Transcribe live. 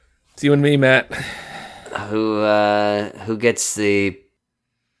It's you and me, Matt. Who gets the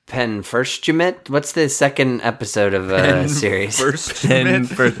pen first, Jimette? What's the second episode of a series?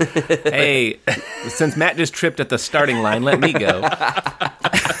 Hey, since Matt just tripped at the starting line, let me go.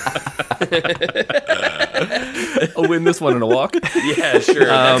 I'll win this one in a walk. Yeah, sure.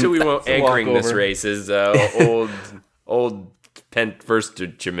 That's who we want anchoring this race is old pen first to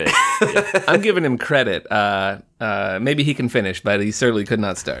Jimette. Yeah. I'm giving him credit. Maybe he can finish, but he certainly could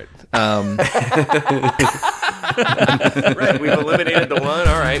not start. Right, we've eliminated the one.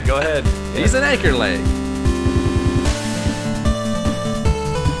 All right, go ahead. He's an anchor leg.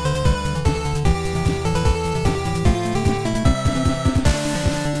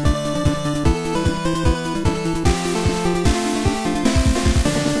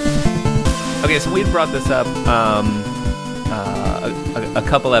 Okay, so we brought this up a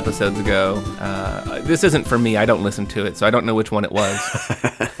couple episodes ago. This isn't for me. I don't listen to it, so I don't know which one it was.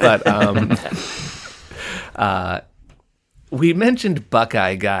 But we mentioned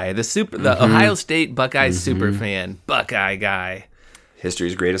Buckeye Guy, the Ohio State Buckeyes super fan, Buckeye Guy.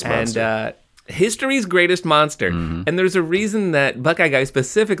 History's greatest monster. And history's greatest monster. And there's a reason that Buckeye Guy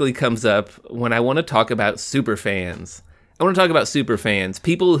specifically comes up when I want to talk about super fans. I want to talk about super fans,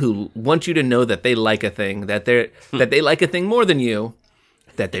 people who want you to know that they like a thing, that they like a thing more than you,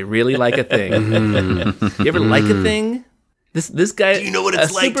 that they really like a thing. You ever like a thing? This guy. Do you know what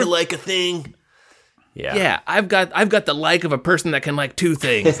it's like to like a thing? Yeah, I've got the like of a person that can like two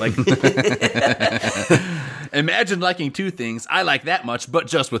things. Like, imagine liking two things. I like that much, but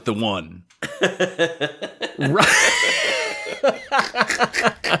just with the one.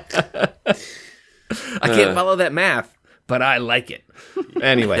 I can't follow that math, but I like it.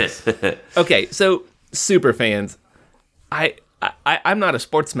 Anyways, okay, so super fans. I'm not a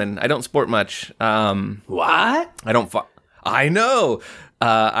sportsman. I don't sport much. What? I don't. I know.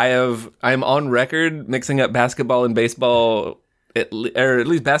 I'm on record mixing up basketball and baseball, or at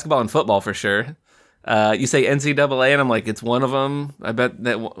least basketball and football for sure. You say NCAA, and I'm like, it's one of them. I bet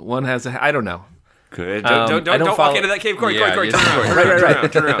that one has I don't know. Good. Don't walk into that cave. Corey, turn around.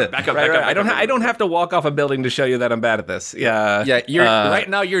 Right. Turn around. Back up. I don't have to walk off a building to show you that I'm bad at this. Yeah. Yeah, you're right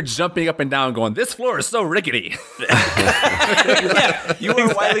now you're jumping up and down going, this floor is so rickety. Yeah, you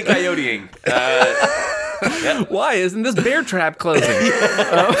are Wile E. Coyoteing. Yeah. Why isn't this bear trap closing?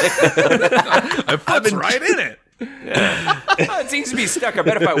 I put right in it. Yeah. It seems to be stuck. I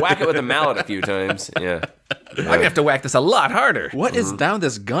bet if I whack it with a mallet a few times. Yeah. I'm gonna have to whack this a lot harder. What is down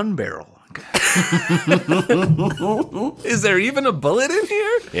this gun barrel? Is there even a bullet in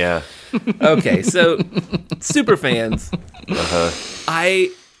here? Yeah. Okay, so super fans. I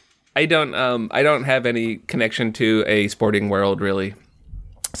don't have any connection to a sporting world really.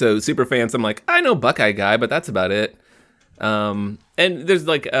 So super fans, I'm like, I know Buckeye Guy, but that's about it. And there's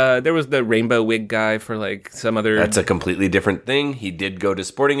like there was the rainbow wig guy for like some other. That's a completely different thing. He did go to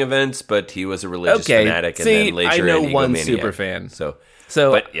sporting events, but he was a religious fanatic, and then later I know an one egomaniac. super fan. So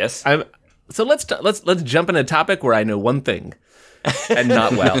but yes. So let's jump in a topic where I know one thing, and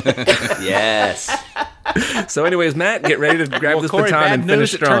not well. Yes. So, anyways, Matt, get ready to grab this baton and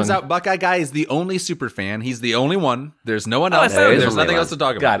finish strong. It turns out Buckeye Guy is the only super fan. He's the only one. There's no one else. There's nothing else to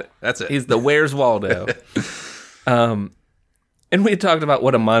talk about. Got it. That's it. He's the Where's Waldo. And we talked about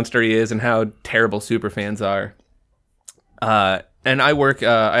what a monster he is and how terrible super fans are. And I work.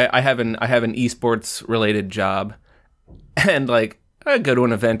 I have an esports related job, and like I go to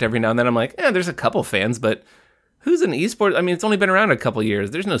an event every now and then. I'm like, there's a couple fans, but who's an esport? I mean, it's only been around a couple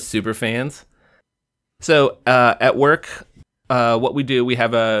years. There's no super fans. So at work, what we do, we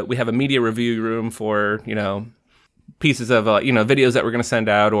have a media review room for pieces of videos that we're going to send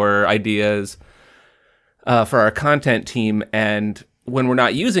out or ideas for our content team. And when we're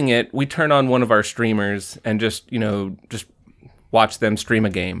not using it, we turn on one of our streamers and just watch them stream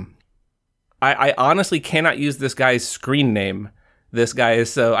a game. I honestly cannot use this guy's screen name. This guy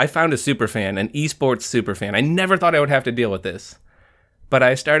is I found a super fan, an esports super fan. I never thought I would have to deal with this, but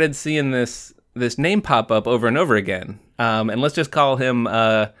I started seeing this name pop up over and over again. And let's just call him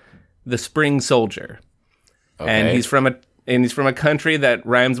the Spring Soldier. Okay. And he's from a country that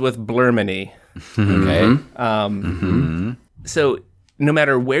rhymes with Blurmany. Okay. So no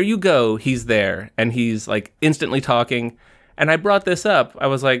matter where you go, he's there, and he's like instantly talking. And I brought this up. I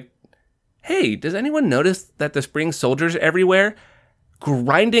was like, hey, does anyone notice that the Spring Soldier's everywhere?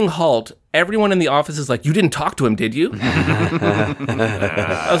 Grinding halt. Everyone in the office is like, you didn't talk to him, did you?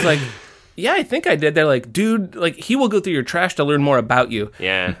 I was like, yeah, I think I did. They're like, dude, like he will go through your trash to learn more about you.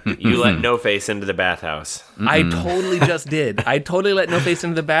 Yeah, you let No Face into the bathhouse. I totally just did. I totally let No Face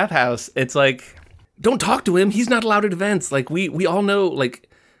into the bathhouse. It's like, don't talk to him. He's not allowed at events. Like we all know, like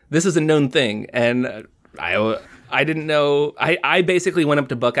this is a known thing, and I didn't know. I basically went up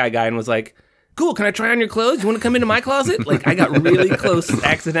to Buckeye Guy and was like, cool, can I try on your clothes? You want to come into my closet? Like, I got really close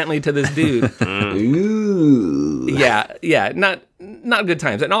accidentally to this dude. Ooh. Yeah, not good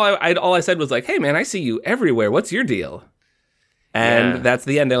times. And all I said was like, hey man, I see you everywhere. What's your deal? And that's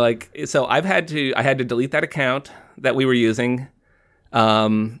the end. They're like, so I had to delete that account that we were using.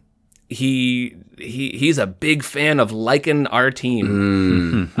 He's a big fan of liking our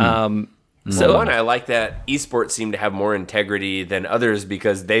team. So one, I like that esports seem to have more integrity than others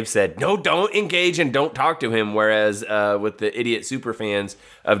because they've said, no, don't engage and don't talk to him. Whereas with the idiot super fans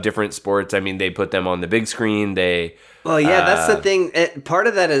of different sports, I mean, they put them on the big screen. Well, yeah, that's the thing. Part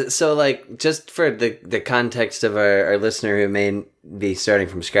of that is, so like, just for the context of our listener who may be starting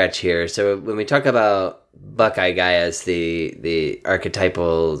from scratch here. So when we talk about Buckeye Guy as the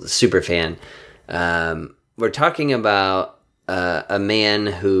archetypal super fan, we're talking about a man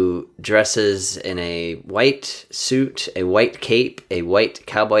who dresses in a white suit, a white cape, a white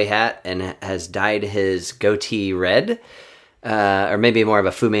cowboy hat, and has dyed his goatee red. Or maybe more of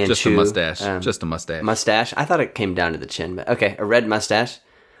a Fu Manchu. Just a mustache. Just a mustache. Mustache. I thought it came down to the chin, but okay, a red mustache.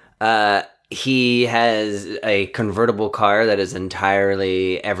 He has a convertible car that is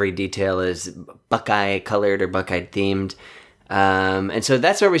entirely, every detail is Buckeye colored or Buckeye themed. And so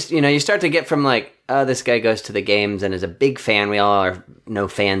that's where you start to get from like, oh, this guy goes to the games and is a big fan. We all are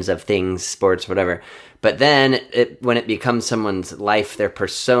fans of things, sports, whatever. But then when it becomes someone's life, their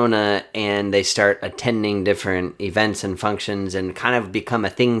persona, and they start attending different events and functions and kind of become a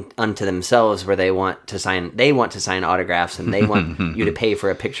thing unto themselves where they want to sign autographs and they want you to pay for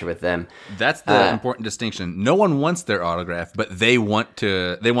a picture with them. That's the important distinction. No one wants their autograph, but they want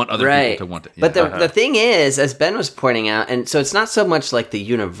other people to want it. Yeah. But the thing is, as Ben was pointing out, and so it's not so much like the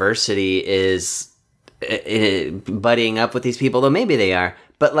university is buddying up with these people, though maybe they are,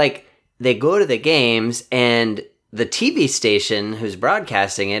 but like, they go to the games and the TV station who's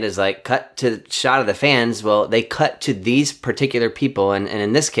broadcasting it is like, cut to the shot of the fans. Well, they cut to these particular people. And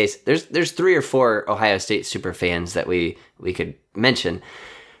in this case, there's 3 or 4 Ohio State super fans that we could mention.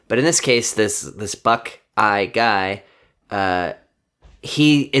 But in this case, this Buckeye guy,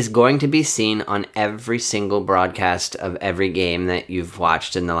 he is going to be seen on every single broadcast of every game that you've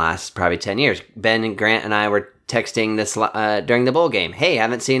watched in the last probably 10 years. Ben and Grant and I were texting this during the bowl game. Hey,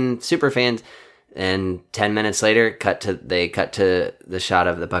 haven't seen Superfans. And 10 minutes later, they cut to the shot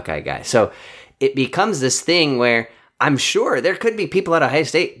of the Buckeye guy. So it becomes this thing where I'm sure there could be people at Ohio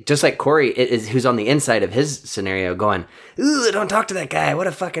State, just like Corey who's on the inside of his scenario, going, "Ooh, don't talk to that guy. What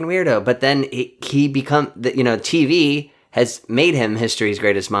a fucking weirdo." But then he TV has made him history's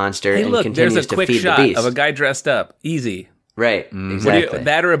greatest monster and continues there's a to quick feed shot the beast. of a guy dressed up. Easy. Right, exactly.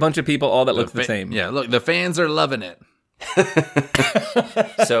 That or a bunch of people all that look the same. Yeah, look, the fans are loving it.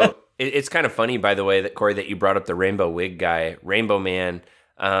 So it's kind of funny, by the way, that Corey, that you brought up the rainbow wig guy, Rainbow Man.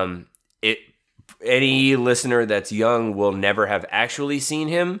 Any listener that's young will never have actually seen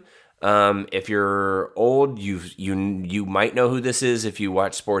him. If you're old, you might know who this is if you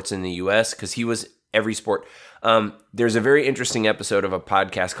watch sports in the U.S. because he was every sport. There's a very interesting episode of a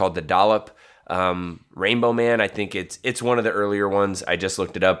podcast called The Dollop. Rainbow Man, I think it's one of the earlier ones. I just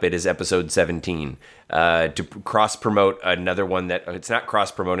looked it up. It is episode 17 to cross promote another one that it's not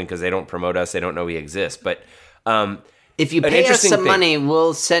cross promoting because they don't promote us. They don't know we exist. But if you pay us some money,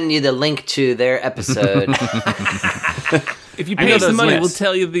 we'll send you the link to their episode. If you pay us some money, we'll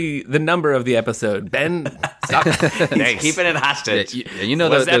tell you the number of the episode. Ben, stop. Thanks. Keeping it hostage. You know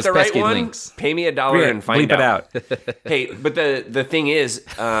Was those that the right pesky one? links. Pay me $1 and find bleep out. it out. Hey, but the thing is,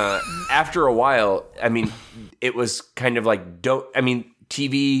 after a while, I mean, it was kind of like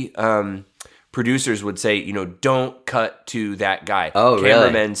TV producers would say, don't cut to that guy. Oh,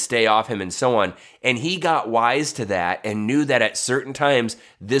 Cameramen really? stay off him and so on. And he got wise to that and knew that at certain times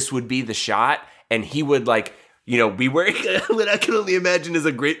this would be the shot, and he would be wearing what I can only imagine is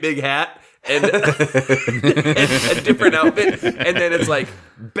a great big hat and a different outfit. And then it's like,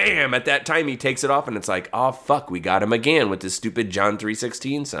 bam, at that time he takes it off and it's like, oh, fuck, we got him again with this stupid John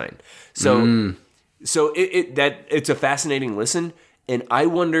 3:16 sign. So it's a fascinating listen. And I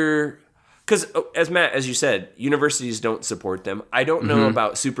wonder, because as you said, universities don't support them. I don't know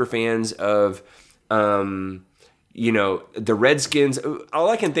about super fans of, the Redskins. All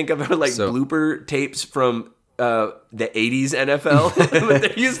I can think of are blooper tapes from the 80s NFL. But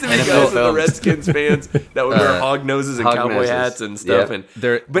there used to be guys with the Redskins fans that would wear hog noses and cowboy hats and stuff. Yep.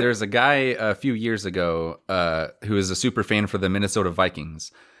 And there's a guy a few years ago who is a super fan for the Minnesota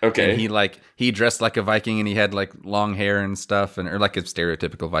Vikings. Okay. And he dressed like a Viking and he had long hair and stuff, or like a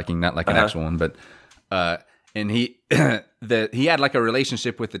stereotypical Viking, not like an actual one, but and he he had like a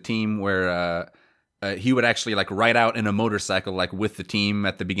relationship with the team where he would actually like ride out in a motorcycle like with the team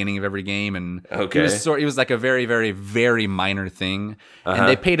at the beginning of every game, and Okay. it was like a very, very, very minor thing, and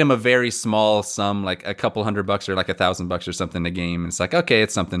they paid him a very small sum, like a couple $100 or like $1,000 or something a game. And it's like, okay,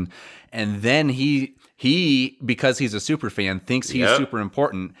 it's something. And then he because he's a super fan, thinks he's Yep. super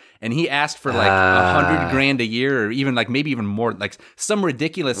important, and he asked for like $100,000 a year, or even like maybe even more, like some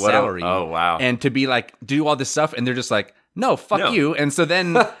ridiculous salary. Oh, wow. And to be like do all this stuff, and they're just like, no, fuck No. you. And so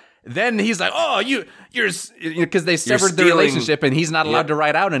then. Then he's like, "Oh, you're," because they severed the stealing- relationship, and he's not allowed Yep. to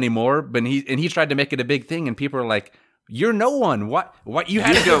ride out anymore. But he tried to make it a big thing, and people are like, "You're no one. What you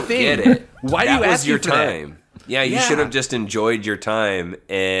had You a don't good thing. get it. Why do that you was ask your me for that?" time? Yeah, you Yeah. should have just enjoyed your time.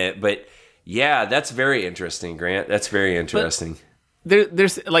 But yeah, that's very interesting, Grant. That's very interesting.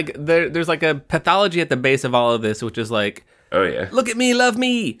 There's like a pathology at the base of all of this, which is like, Oh yeah. look at me, love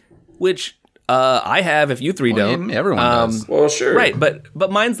me, which I have if you three don't. Yeah, everyone does. Well, sure. Right,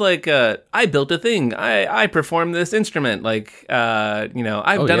 but mine's like I built a thing. I performed this instrument. Like I've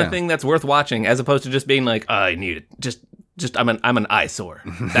done yeah. a thing that's worth watching, as opposed to just being like, I need it. Just I'm an eyesore.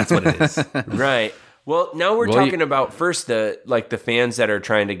 That's what it is. Right. Well, now we're Well, talking about first the fans that are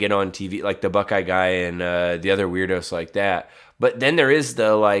trying to get on TV, like the Buckeye guy and the other weirdos like that. But then there is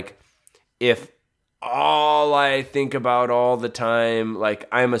the like, if all I think about all the time, like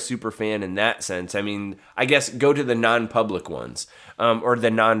I'm a super fan in that sense. I mean, I guess go to the non-public ones or the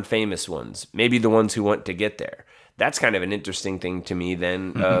non-famous ones, maybe the ones who want to get there. That's kind of an interesting thing to me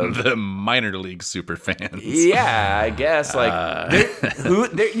then. The minor league super fans. Yeah, I guess there's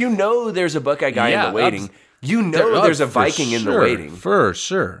a Buckeye guy in the waiting. There's a Viking in the waiting. For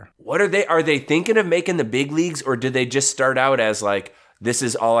sure. What are they? Are they thinking of making the big leagues, or did they just start out as like, this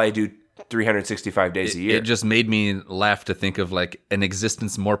is all I do 365 days a year? It just made me laugh to think of like an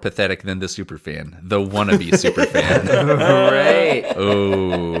existence more pathetic than the super fan, the wannabe super fan. Right.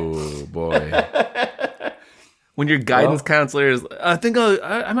 Oh boy. When your guidance counselor is, I think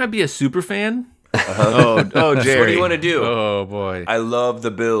I might be a super fan. Oh, Jerry. What do you want to do? Oh boy. I love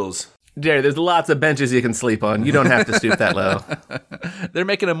the Bills. Jerry, there's lots of benches you can sleep on. You don't have to stoop that low. They're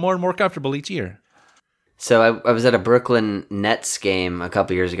making them more and more comfortable each year. So I was at a Brooklyn Nets game a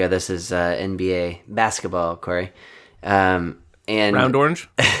couple years ago. This is NBA basketball, Corey. And Round orange.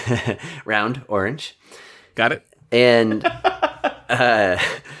 Round orange. Got it. And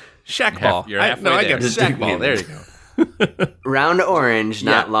Shack ball. You're halfway I there. get it. Shack ball. There you go. round orange,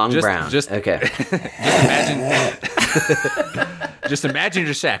 not long brown. Okay. Just imagine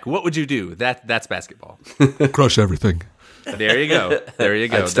your Shaq. What would you do? That's basketball. Crush everything. There you go. There you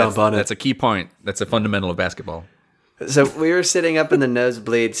go. I'd stomp on it. That's a key point. That's a fundamental of basketball. So we were sitting up in the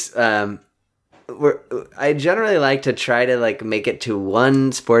nosebleeds. I generally like to try to like make it to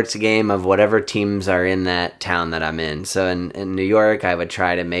one sports game of whatever teams are in that town that I'm in. So in New York, I would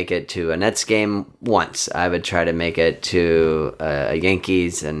try to make it to a Nets game once. I would try to make it to a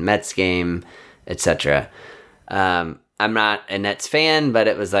Yankees and Mets game, etc. I'm not a Nets fan, but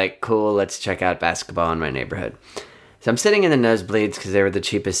it was like, cool, let's check out basketball in my neighborhood. So I'm sitting in the nosebleeds because they were the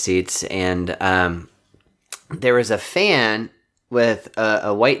cheapest seats, and there was a fan with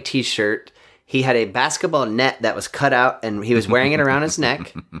a white t-shirt. He had a basketball net that was cut out, and he was wearing it around his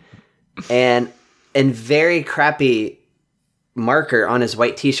neck, and very crappy marker on his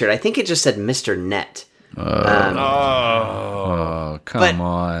white t-shirt. I think it just said Mr. Net. Oh, come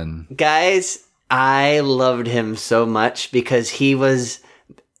on. Guys, I loved him so much because he was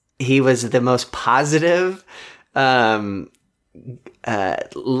the most positive, loving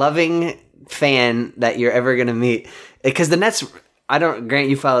fan that you're ever going to meet. Because the Nets, Grant,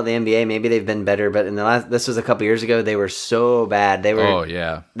 you follow the NBA, maybe they've been better, but this was a couple years ago, they were so bad. They were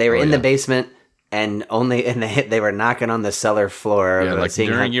in the basement, and they were knocking on the cellar floor. Yeah, like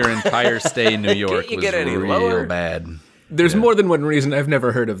during your entire stay in New York was real bad. There's more than one reason I've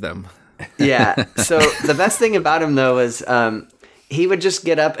never heard of them. Yeah. So the best thing about him though was he would just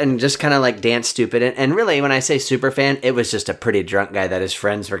get up and just kind of like dance stupid. And really, when I say super fan, it was just a pretty drunk guy that his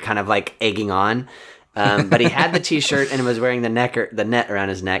friends were kind of like egging on. But he had the t-shirt and was wearing the net around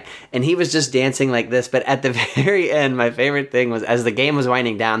his neck, and he was just dancing like this. But at the very end, my favorite thing was as the game was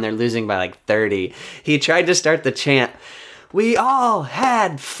winding down, they're losing by like 30. He tried to start the chant, "We all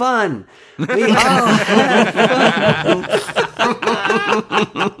had fun. We all had fun."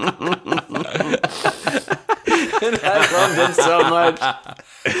 And I loved it so much.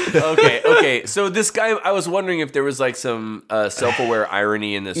 Okay. So this guy, I was wondering if there was like some self-aware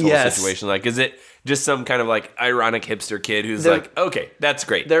irony in this whole situation. Like, is it just some kind of like ironic hipster kid who's like, okay, that's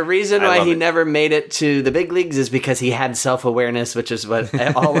great. The reason I why love he it. never made it to the big leagues is because he had self-awareness, which is what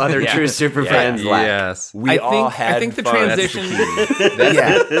all other true super fans lack. Yes. We all had I think the fun. transition.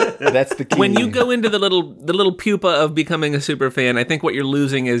 That's the key. When you go into the little pupa of becoming a super fan, I think what you're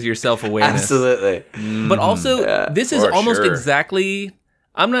losing is your self-awareness. Absolutely. But also, this is for almost sure. exactly.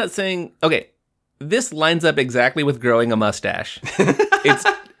 I'm not saying okay. This lines up exactly with growing a mustache. It's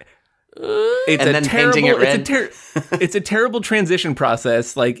And a then terrible. painting it red. It's a terrible transition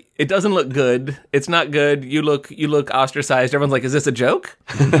process. Like it doesn't look good. It's not good. You look ostracized. Everyone's like, "Is this a joke?"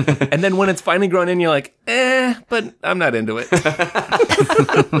 And then when it's finally grown in, you're like, but I'm not into it.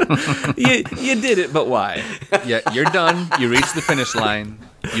 you did it, but why? Yeah, you're done. You reached the finish line.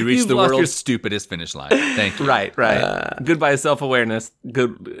 You reached You've the lost world's your- stupidest finish line. Thank you. Right. Goodbye self-awareness.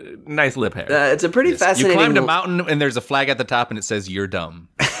 Good, nice lip hair. It's a pretty You fascinating. climbed a mountain and there's a flag at the top and it says "You're dumb."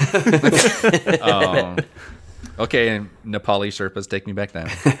 Okay, Nepali Sherpas, take me back down.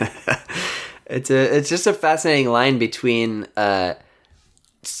 It's just a fascinating line between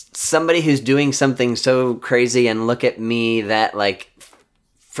somebody who's doing something so crazy and look at me that like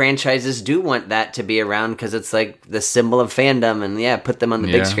franchises do want that to be around because it's like the symbol of fandom and put them on the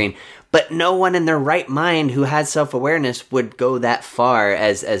big Yeah. screen. But no one in their right mind who has self-awareness would go that far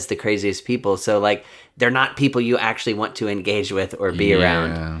as the craziest people. So like they're not people you actually want to engage with or be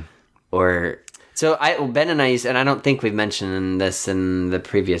around. Or so Ben and I used, and I don't think we've mentioned this in the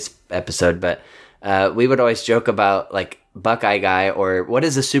previous episode, but we would always joke about like Buckeye Guy or what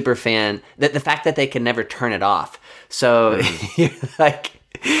is a super fan, that the fact that they can never turn it off. So you're like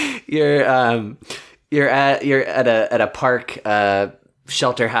you're at a park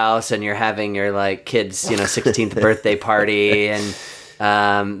shelter house and you're having your like kids 16th birthday party and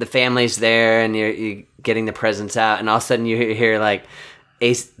the family's there and you're getting the presents out and all of a sudden you hear like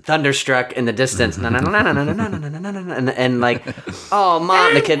a thunderstruck in the distance, and like, oh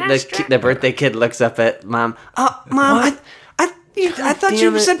mom, the birthday kid looks up at mom. Oh mom, I thought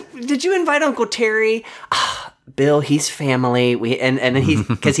you said, did you invite Uncle Terry? Bill, he's family. And then he,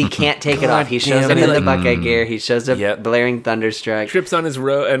 because he can't take it off. He shows up in the Buckeye gear. He shows up blaring Thunderstruck. Trips on his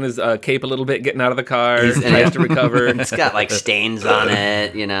his cape a little bit, getting out of the car, tries to recover. It's got like stains on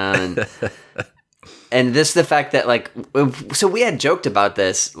it, and this the fact that like, so we had joked about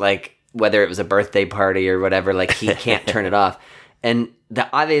this, like whether it was a birthday party or whatever, like he can't turn it off. And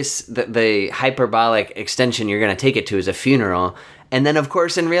the hyperbolic extension you're going to take it to is a funeral. And then, of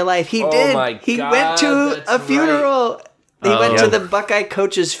course, in real life, he did. He went to a funeral. Right. He went to the Buckeye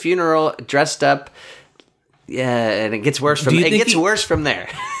coach's funeral, dressed up. Yeah, and it gets worse from there.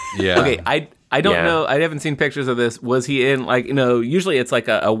 Yeah. Okay, I don't know. I haven't seen pictures of this. Was he in like usually it's like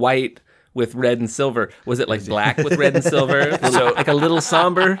a white with red and silver. Was it like black with red and silver? So like a little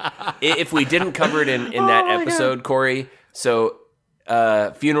somber. If we didn't cover it in that episode, Corey. So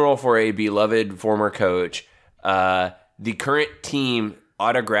funeral for a beloved former coach. The current team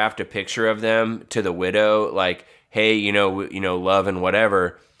autographed a picture of them to the widow, like, hey, love and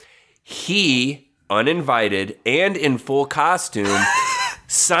whatever. He, uninvited and in full costume,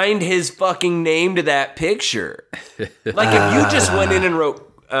 signed his fucking name to that picture. Like, if you just went in and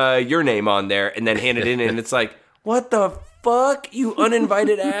wrote your name on there and then handed it in, and it's like, what the fuck, you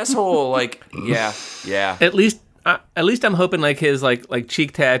uninvited asshole? Like, yeah. At least I'm hoping like his like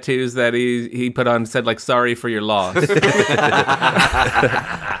cheek tattoos that he put on said like sorry for your loss.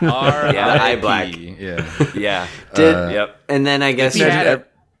 Eye black. Yeah. Yep. And then I guess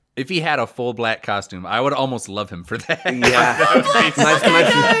if he had a full black costume, I would almost love him for that.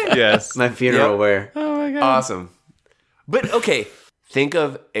 Yes. My funeral wear. Oh my god. Awesome. But okay, think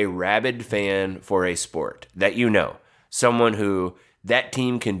of a rabid fan for a sport that someone who that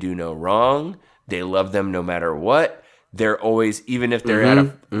team can do no wrong. They love them no matter what. They're always, even if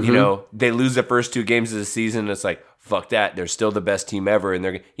they're they lose the first 2 games of the season, it's like, fuck that. They're still the best team ever. And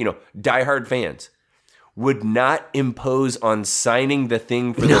they're, diehard fans would not impose on signing the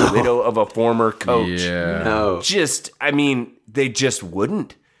thing for the widow of a former coach. Yeah. No. They just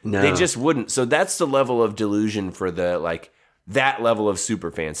wouldn't. No. They just wouldn't. So that's the level of delusion for that level of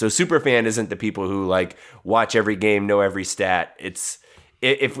super fan. So super fan isn't the people who like watch every game, know every stat. It's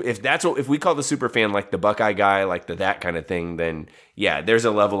if we call the super fan like the Buckeye guy, like that kind of thing, then yeah, there's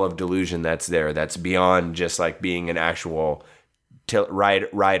a level of delusion that's there that's beyond just like being an actual ride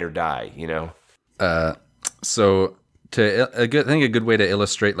or die, So I think a good way to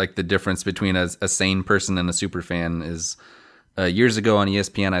illustrate like the difference between a sane person and a super fan is years ago on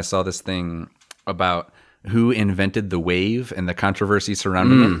ESPN I saw this thing about who invented the wave and the controversy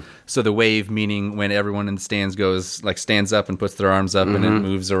surrounding it. So the wave meaning when everyone in the stands stands up and puts their arms up and it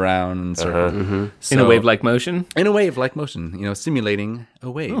moves around and sort of In a wave-like motion? in a wave-like motion, simulating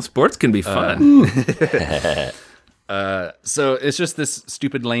a wave. Well, sports can be fun. So it's just this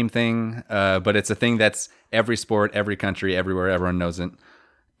stupid, lame thing, but it's a thing that's every sport, every country, everywhere, everyone knows it.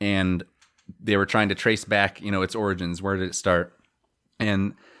 And they were trying to trace back, its origins. Where did it start?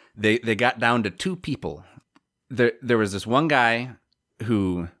 And they got down to two people. There was this one guy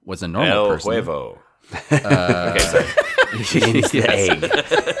who was a normal person. Huevo. Okay, sorry. Means the egg.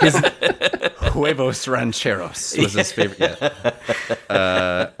 His huevos rancheros was his favorite.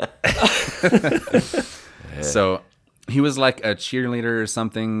 Yeah. So he was like a cheerleader or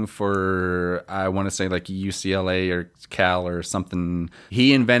something for, I want to say like UCLA or Cal or something.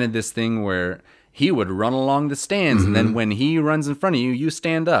 He invented this thing where he would run along the stands, and then when he runs in front of you, you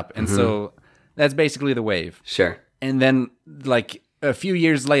stand up. And so that's basically the wave. Sure. And then, like, a few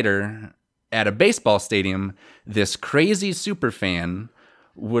years later, at a baseball stadium, this crazy super fan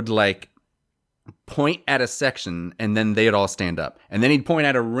would, like, point at a section, and then they'd all stand up. And then he'd point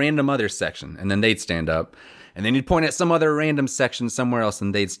at a random other section, and then they'd stand up. And then he'd point at some other random section somewhere else,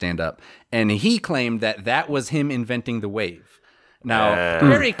 and they'd stand up. And he claimed that that was him inventing the wave. Now,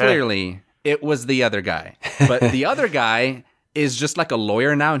 very clearly, it was the other guy. But the other guy is just like a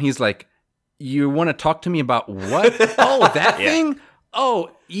lawyer now, and he's like, you want to talk to me about what? Oh, that thing? Oh,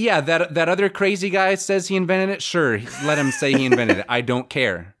 yeah, that other crazy guy says he invented it? Sure, let him say he invented it. I don't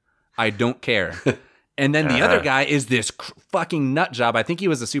care. And then the other guy is this fucking nut job. I think he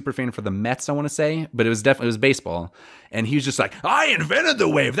was a super fan for the Mets, I want to say, but it was baseball. And he was just like, I invented the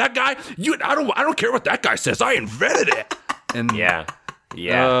wave. That guy, I don't care what that guy says. I invented it. And Yeah.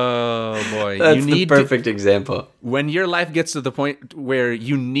 oh boy, That's the perfect example. when your life gets to the point where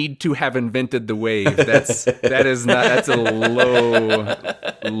you need to have invented the wave, that's a low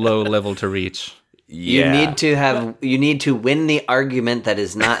level to reach. You need to win the argument that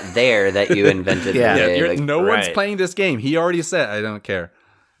is not there that you invented. Yeah. the wave. No one's right. playing this game. He already said, I don't care.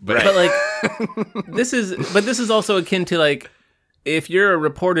 But But like, this is also akin to like, if you're a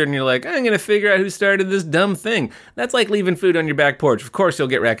reporter and you're like, I'm going to figure out who started this dumb thing. That's like leaving food on your back porch. Of course, you'll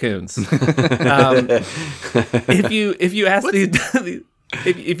get raccoons. If you ask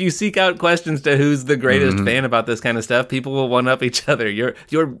if you seek out questions to who's the greatest fan about this kind of stuff, people will one up each other.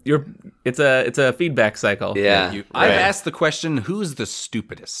 It's a feedback cycle. Yeah. I've asked the question, who's the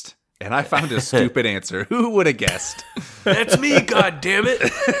stupidest? And I found a stupid answer. Who would have guessed? That's me, goddammit.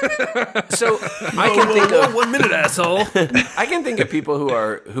 So I can think of 1 minute, asshole. I can think of people who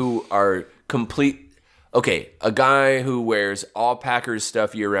are complete. Okay, a guy who wears all Packers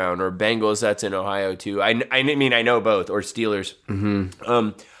stuff year round, or Bengals that's in Ohio too. I mean I know both, or Steelers.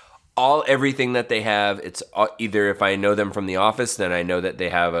 Everything that they have, it's either if I know them from the office, then I know that they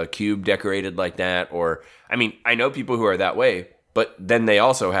have a cube decorated like that, or I mean I know people who are that way. But then they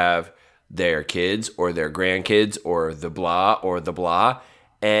also have their kids or their grandkids or the blah or the blah.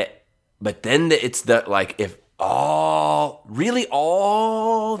 But then it's the, like, if all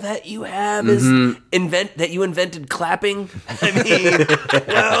that you have is that you invented clapping. I mean,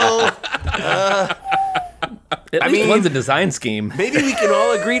 well, At least one's a design scheme. maybe we can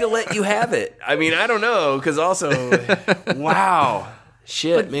all agree to let you have it. I mean, I don't know, because also, wow.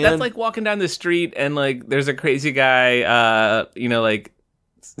 Shit, man. That's like walking down the street and like there's a crazy guy, like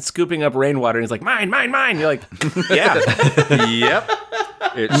scooping up rainwater and he's like, mine. You're like, yeah, Yep.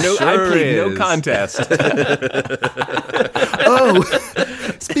 I plead no contest.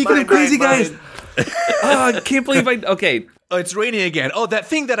 Speaking of crazy guys, I can't believe okay. Oh, it's raining again. Oh, that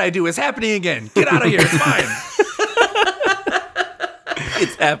thing that I do is happening again. Get out of here. It's mine.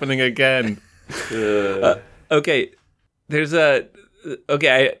 It's happening again. Okay,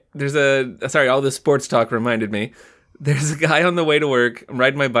 sorry, all this sports talk reminded me. There's a guy on the way to work. I'm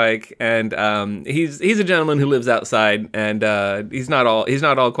riding my bike, and he's a gentleman who lives outside, and he's not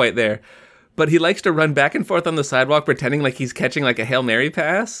all quite there, but he likes to run back and forth on the sidewalk, pretending like he's catching like a Hail Mary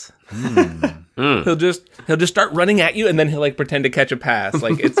pass. He'll just start running at you, and then he'll like pretend to catch a pass.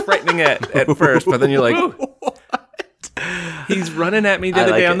 Like it's frightening at first, but then you're like, he's running at me the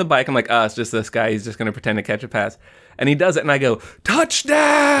other day on the bike. I'm like, it's just this guy. He's just going to pretend to catch a pass. And he does it, and I go,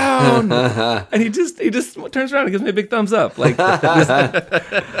 touchdown! And he just turns around and gives me a big thumbs up. Like, Zach,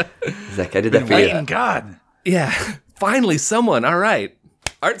 I did that for you. God. yeah, finally someone. All right.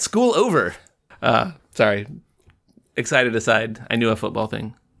 Art school over. Sorry. Excited aside, I knew a football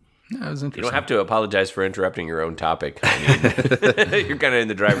thing. That was You interesting. don't have to apologize for interrupting your own topic. I mean, you're kind of in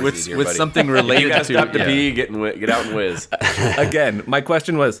the driver's seat here, with buddy. something If related you guys to stop to yeah. pee, get out and whiz. Again, my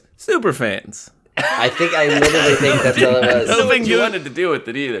question was super fans. I literally think that's all it I was. don't know what Hoping you you- wanted to do with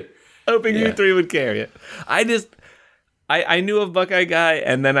it either. Hoping you three would carry it. I knew of Buckeye Guy,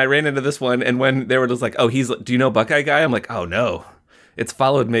 and then I ran into this one, and when they were just like, "Oh, do you know Buckeye Guy?" I'm like, "Oh no, it's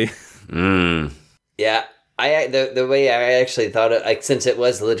followed me." Yeah, the way I actually thought it, like, since it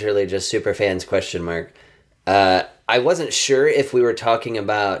was literally just Superfans ? I wasn't sure if we were talking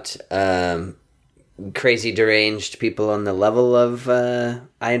about crazy deranged people on the level of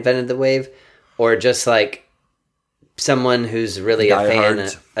I Invented the Wave, or just like someone who's really a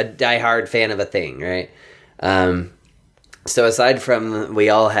diehard fan of a thing, right? So aside from we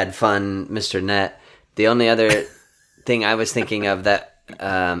all had fun, Mr. Net, the only other thing I was thinking of that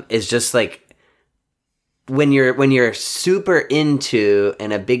is just like when you're super into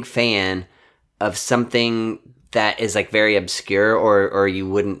and a big fan of something that is like very obscure or you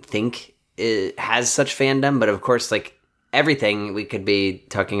wouldn't think it has such fandom, but of course, like everything, we could be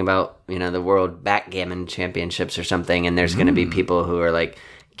talking about, the World Backgammon Championships or something, and there's going to be people who are like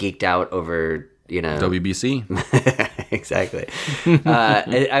geeked out over, WBC. Exactly.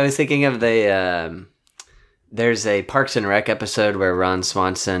 I was thinking of there's a Parks and Rec episode where Ron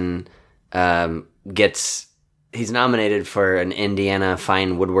Swanson he's nominated for an Indiana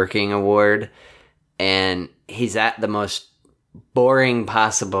Fine Woodworking Award, and he's at the most boring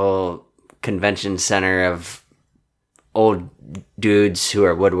possible convention center of old dudes who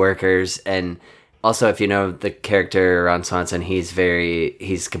are woodworkers. And also, if you know the character Ron Swanson,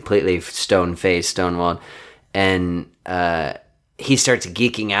 he's completely stone-faced, stone-walled, and he starts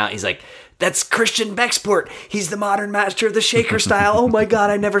geeking out. He's like, "That's Christian Becksport. He's the modern master of the shaker style. Oh my God,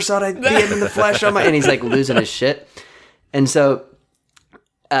 I never thought I'd be him in the flesh." And he's like losing his shit. And so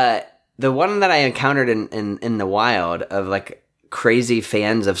the one that I encountered in the wild of like crazy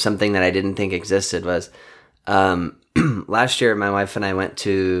fans of something that I didn't think existed was last year my wife and I went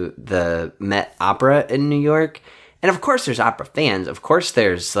to the Met Opera in New York. And of course there's opera fans. Of course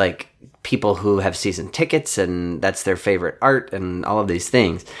there's like people who have season tickets and that's their favorite art and all of these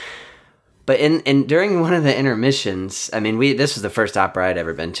things. But during one of the intermissions, I mean, this was the first opera I'd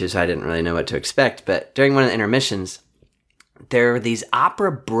ever been to, so I didn't really know what to expect. But during one of the intermissions, there were these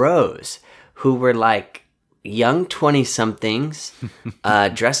opera bros who were like young 20-somethings,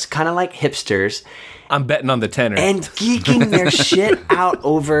 dressed kind of like hipsters. I'm betting on the tenor. And geeking their shit out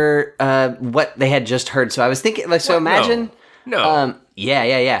over what they had just heard. So I was thinking, like, so imagine... No.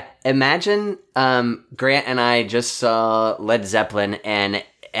 Yeah. Imagine Grant and I just saw Led Zeppelin, and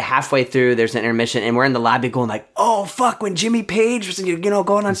halfway through there's an intermission, and we're in the lobby going like, "Oh fuck!" When Jimmy Page was,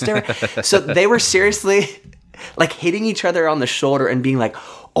 going on steroids. So they were seriously like hitting each other on the shoulder and being like,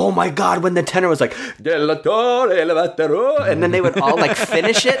 "Oh my God!" When the tenor was like, and then they would all like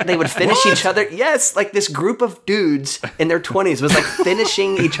finish it. They would finish each other. Yes, like this group of dudes in their 20s was like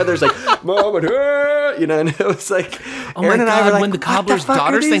finishing each other's like, and it was like, oh my God! When the cobbler's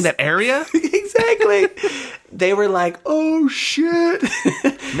daughter sang that aria, exactly. They were like, "Oh shit!"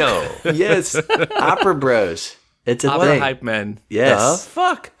 No. Yes, opera bros. It's a opera thing. hype men. Yes.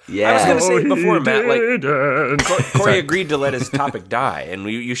 Fuck. Yeah. I was going to say before, Matt, like, Corey agreed to let his topic die, and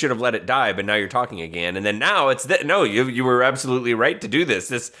you should have let it die, but now you're talking again, and then now it's no, you were absolutely right to do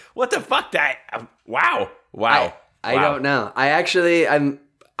this. What the fuck? Wow. I don't know.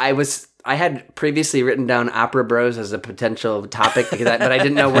 I had previously written down opera bros as a potential topic, but I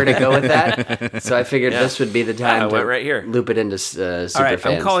didn't know where to go with that. So I figured this would be the time to right here. loop it into super All right,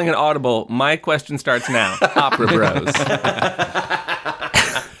 fans. I'm calling an audible. My question starts now. Opera bros.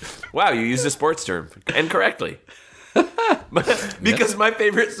 Wow, you used a sports term, and correctly. Because my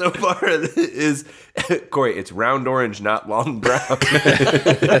favorite so far is, Corey, it's round orange, not long brown.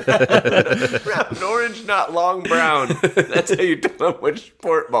 Round orange, not long brown. That's how you tell them which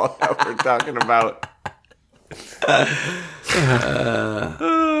sport ball we're talking about.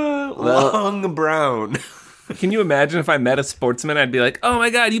 Long brown. Can you imagine if I met a sportsman? I'd be like, "Oh my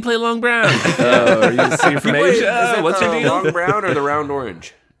God, you play long brown. Oh, are you from Asia? What's your deal?" Long brown or the round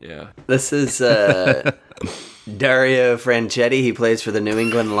orange? Yeah. This is Dario Franchetti. He plays for the New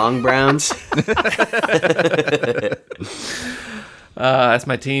England Long Browns. That's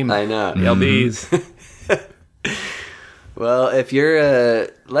my team. I know. The LBs. Well, if you're,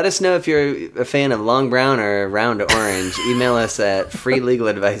 let us know if you're a fan of long brown or round orange. Email us at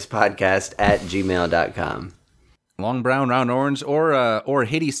freelegaladvicepodcast@gmail.com. Long brown, round orange, or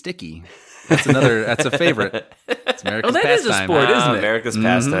hitty sticky. That's a favorite. It's America's that is a pastime. sport, isn't it? America's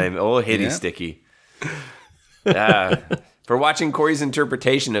pastime. Oh, hitty sticky. For watching Corey's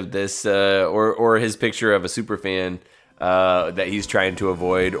interpretation of this, or his picture of a super fan, that he's trying to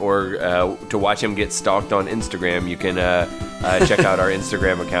avoid, or to watch him get stalked on Instagram, you can check out our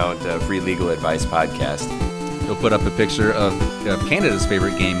Instagram account, Free Legal Advice Podcast. He'll put up a picture of Canada's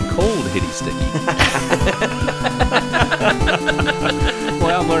favorite game, Cold Hitty Sticky.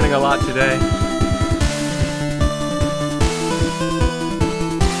 Boy, I'm learning a lot today.